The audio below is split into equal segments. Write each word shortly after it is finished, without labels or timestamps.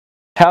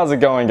How's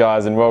it going,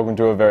 guys, and welcome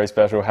to a very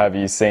special Have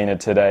You Seen It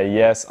today.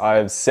 Yes, I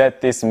have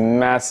set this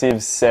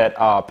massive set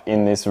up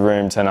in this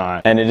room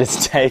tonight, and it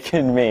has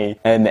taken me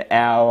an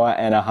hour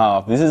and a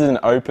half. This is an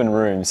open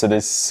room, so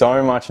there's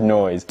so much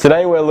noise.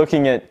 Today we're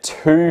looking at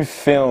two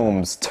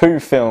films.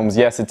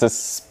 Yes, it's a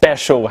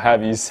special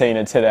Have You Seen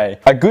It today.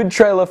 A good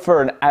trailer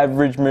for an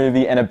average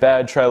movie and a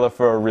bad trailer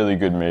for a really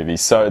good movie.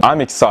 So I'm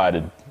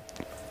excited.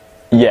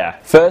 Yeah.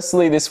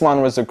 Firstly, this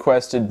one was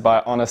requested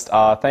by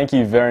HonestR. Thank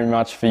you very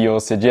much for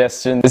your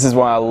suggestion. This is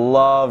why I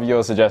love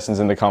your suggestions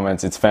in the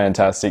comments. It's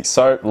fantastic.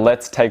 So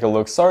let's take a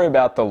look. Sorry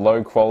about the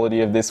low quality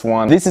of this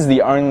one. This is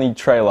the only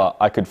trailer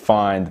I could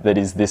find that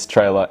is this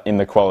trailer in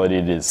the quality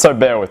it is. So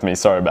bear with me.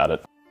 Sorry about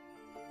it.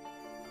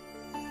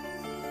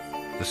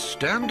 The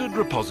standard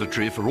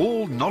repository for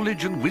all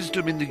knowledge and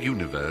wisdom in the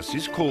universe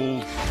is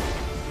called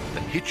The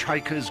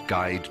Hitchhiker's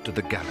Guide to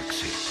the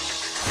Galaxy.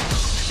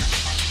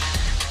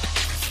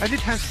 And it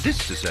has this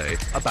to say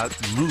about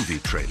movie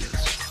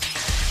trailers.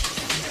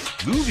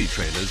 Movie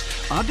trailers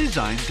are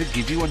designed to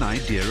give you an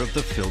idea of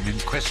the film in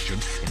question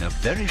in a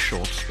very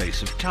short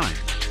space of time.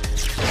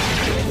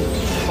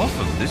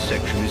 Often this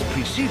section is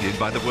preceded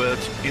by the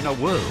words, "in a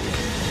world."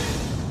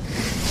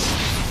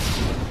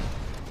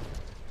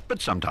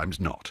 But sometimes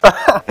not.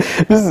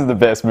 This is the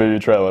best movie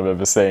trailer I've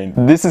ever seen.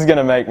 This is going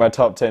to make my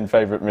top 10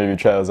 favourite movie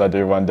trailers I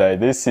do one day.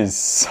 This is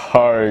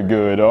so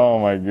good. Oh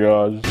my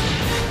gosh.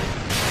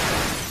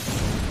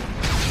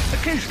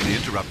 Occasionally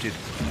interrupted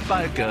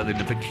by a girl in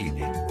a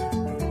bikini.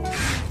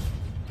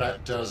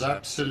 That does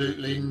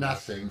absolutely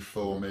nothing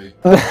for me.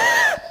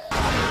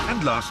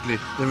 And lastly,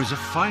 there is a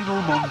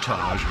final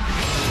montage,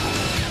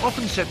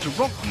 often set to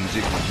rock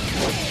music.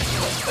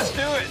 Let's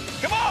do it!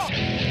 Come on!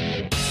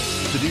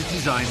 That is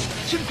designed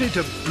simply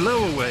to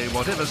blow away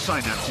whatever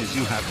synapses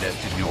you have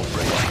left in your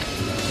brain.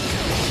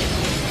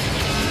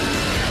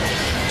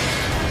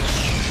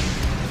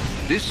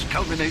 This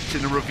culminates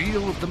in a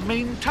reveal of the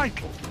main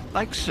title,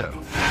 like so.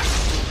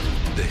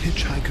 The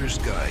Hitchhiker's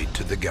Guide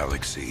to the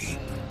Galaxy.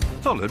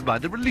 Followed by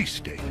the release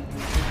date,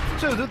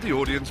 so that the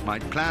audience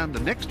might plan the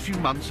next few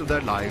months of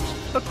their lives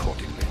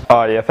accordingly.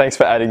 Oh yeah, thanks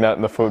for adding that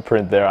in the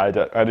footprint there. I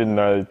didn't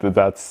know that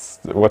that's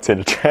what's in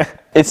a trailer.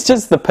 It's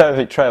just the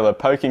perfect trailer,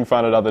 poking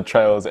fun at other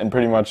trailers and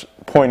pretty much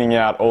pointing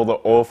out all the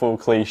awful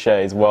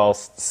cliches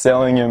whilst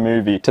selling a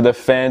movie to the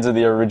fans of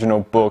the original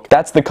book.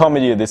 That's the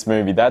comedy of this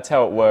movie. That's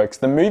how it works.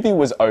 The movie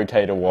was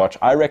okay to watch.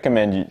 I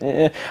recommend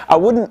you. I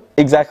wouldn't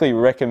exactly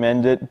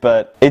recommend it,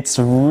 but it's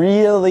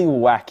really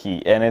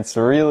wacky and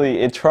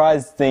it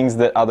tries things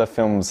that other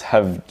films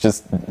have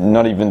just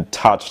not even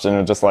touched and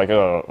are just like,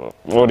 oh,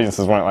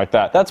 audiences won't like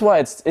that. That's why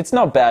it's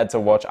not bad to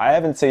watch. I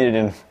haven't seen it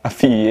in a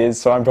few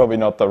years, so I'm probably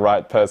not the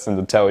right person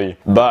to tell you.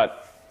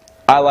 But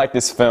I like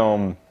this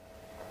film,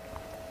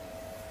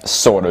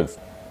 sort of.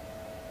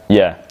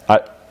 Yeah.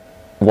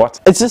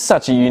 What? It's just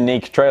such a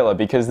unique trailer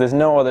because there's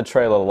no other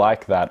trailer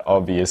like that,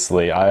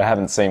 obviously. I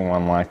haven't seen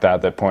one like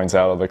that that points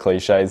out all the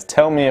cliches.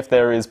 Tell me if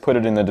there is, put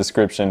it in the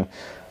description.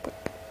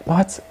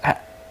 What?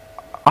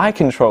 I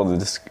control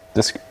the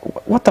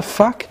what the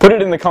fuck? Put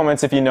it in the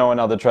comments if you know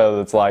another trailer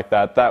that's like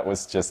that. That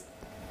was just...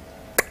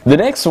 The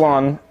next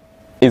one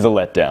is a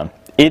letdown.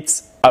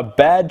 It's a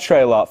bad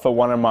trailer for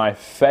one of my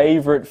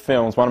favourite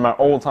films, one of my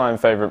all-time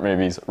favourite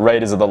movies,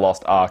 Raiders of the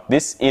Lost Ark.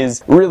 This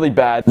is really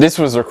bad. This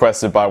was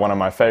requested by one of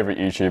my favourite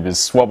YouTubers,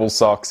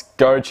 SwabbleSocks.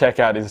 Go check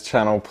out his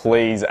channel,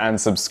 please,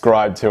 and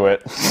subscribe to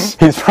it.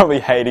 He's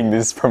probably hating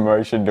this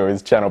promotion to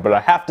his channel, but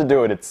I have to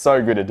do it. It's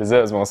so good. It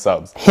deserves more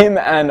subs. Him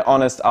and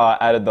HonestR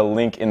added the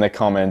link in the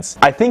comments.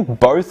 I think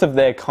both of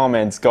their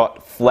comments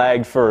got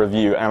flagged for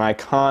review, and I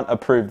can't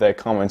approve their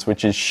comments,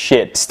 which is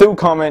shit. Still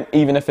comment,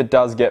 even if it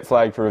does get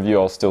flagged for review,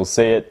 I'll still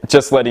see it.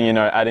 Just letting you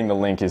know, adding the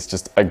link is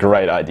just a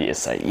great idea,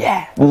 so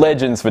yeah.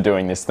 Legends for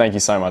doing this. Thank you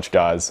so much,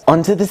 guys.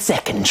 On to the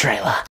second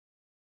trailer.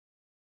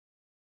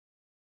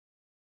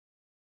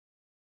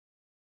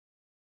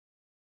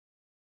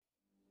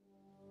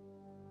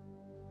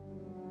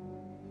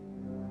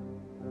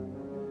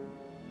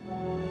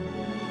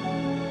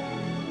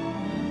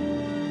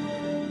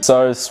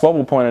 So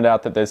Swabble pointed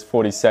out that there's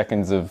 40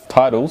 seconds of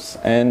titles,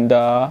 and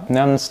now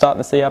I'm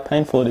starting to see how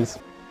painful it is.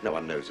 No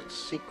one knows its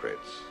secrets.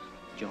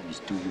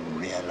 Jones, do you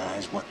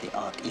realize what the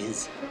Ark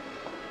is?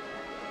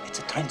 It's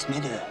a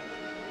transmitter.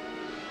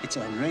 It's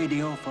a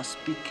radio for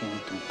speaking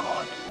to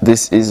God.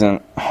 This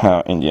isn't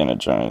how Indiana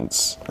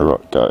Jones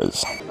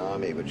goes. An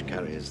army which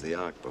carries the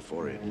Ark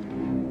before it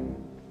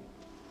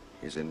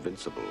is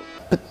invincible.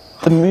 But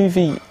the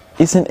movie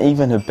isn't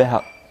even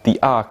about the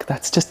Ark.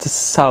 That's just a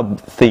sub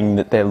thing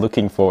that they're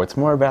looking for. It's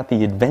more about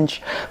the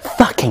adventure.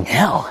 Fucking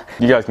hell!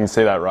 You guys can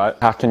see that, right?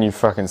 How can you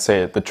fucking see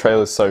it? The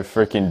trailer's so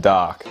freaking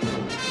dark.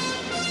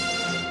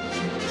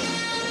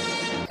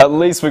 At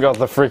least we got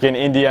the freaking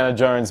Indiana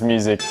Jones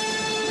music.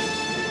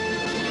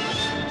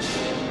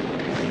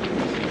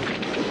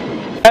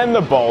 And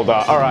the boulder.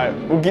 Alright,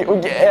 we'll give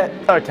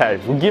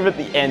it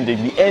the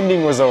ending. The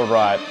ending was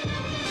alright.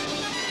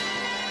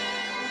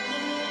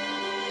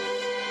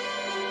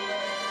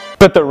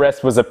 But the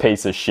rest was a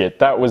piece of shit.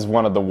 That was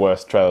one of the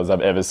worst trailers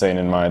I've ever seen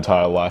in my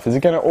entire life. Is it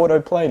going to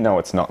autoplay? No,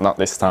 it's not. Not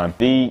this time.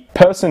 The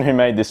person who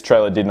made this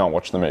trailer did not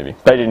watch the movie.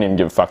 They didn't even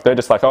give a fuck. They're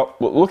just like, oh,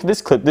 look at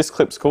this clip. This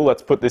clip's cool.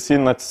 Let's put this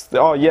in.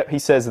 Oh, yep, he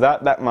says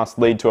that. That must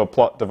lead to a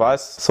plot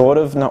device. Sort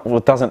of. No, well,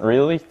 it doesn't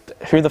really.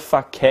 Who the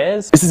fuck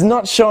cares? This is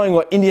not showing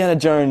what Indiana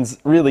Jones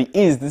really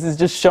is. This is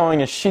just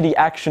showing a shitty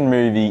action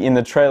movie in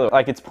the trailer.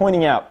 Like, it's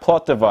pointing out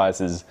plot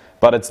devices,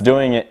 but it's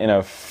doing it in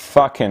a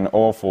fucking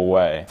awful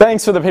way.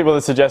 Thanks for the people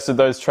that suggested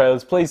those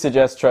trailers. Please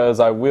suggest trailers.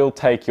 I will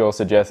take your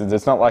suggestions.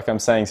 It's not like I'm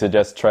saying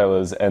suggest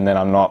trailers and then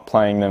I'm not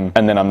playing them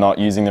and then I'm not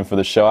using them for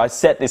the show. I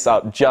set this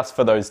up just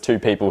for those 2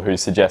 people who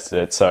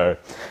suggested it. So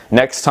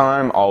next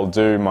time I'll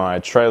do my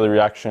trailer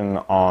reaction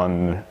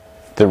on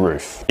the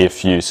roof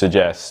if you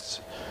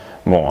suggest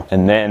more.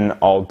 And then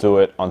I'll do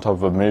it on top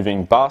of a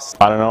moving bus.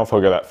 I don't know if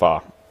I'll go that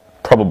far.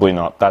 Probably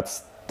not.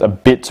 That's a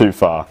bit too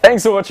far.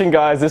 Thanks for watching,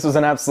 guys. This was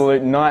an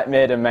absolute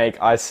nightmare to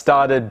make. I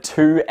started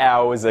 2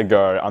 hours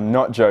ago. I'm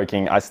not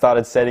joking. I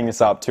started setting this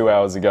up 2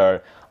 hours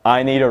ago.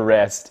 I need a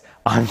rest.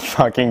 I'm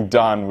fucking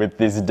done with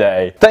this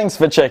day. Thanks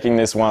for checking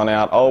this one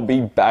out. I'll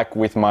be back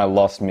with my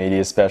Lost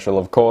Media special,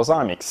 of course.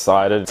 I'm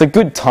excited. It's a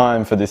good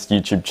time for this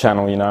YouTube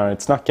channel, you know.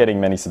 It's not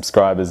getting many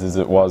subscribers as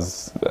it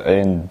was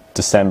in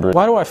December.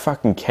 Why do I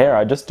fucking care?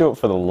 I just do it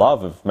for the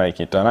love of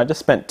making it done. I just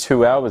spent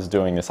 2 hours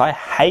doing this. I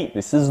hate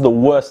this. This is the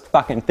worst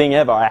fucking thing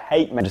ever. I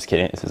hate me. Just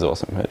kidding. This is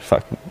awesome. But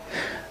fucking,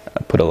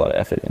 I put a lot of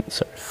effort in,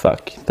 so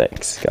fuck.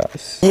 Thanks,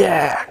 guys.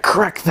 Yeah,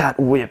 crack that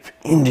whip,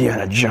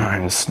 Indiana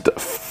Jones.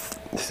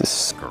 This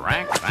is...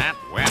 Crack that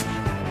whip.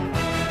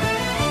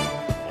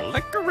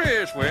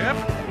 Licorice whip.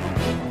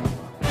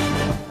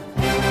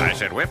 I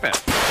said whip it.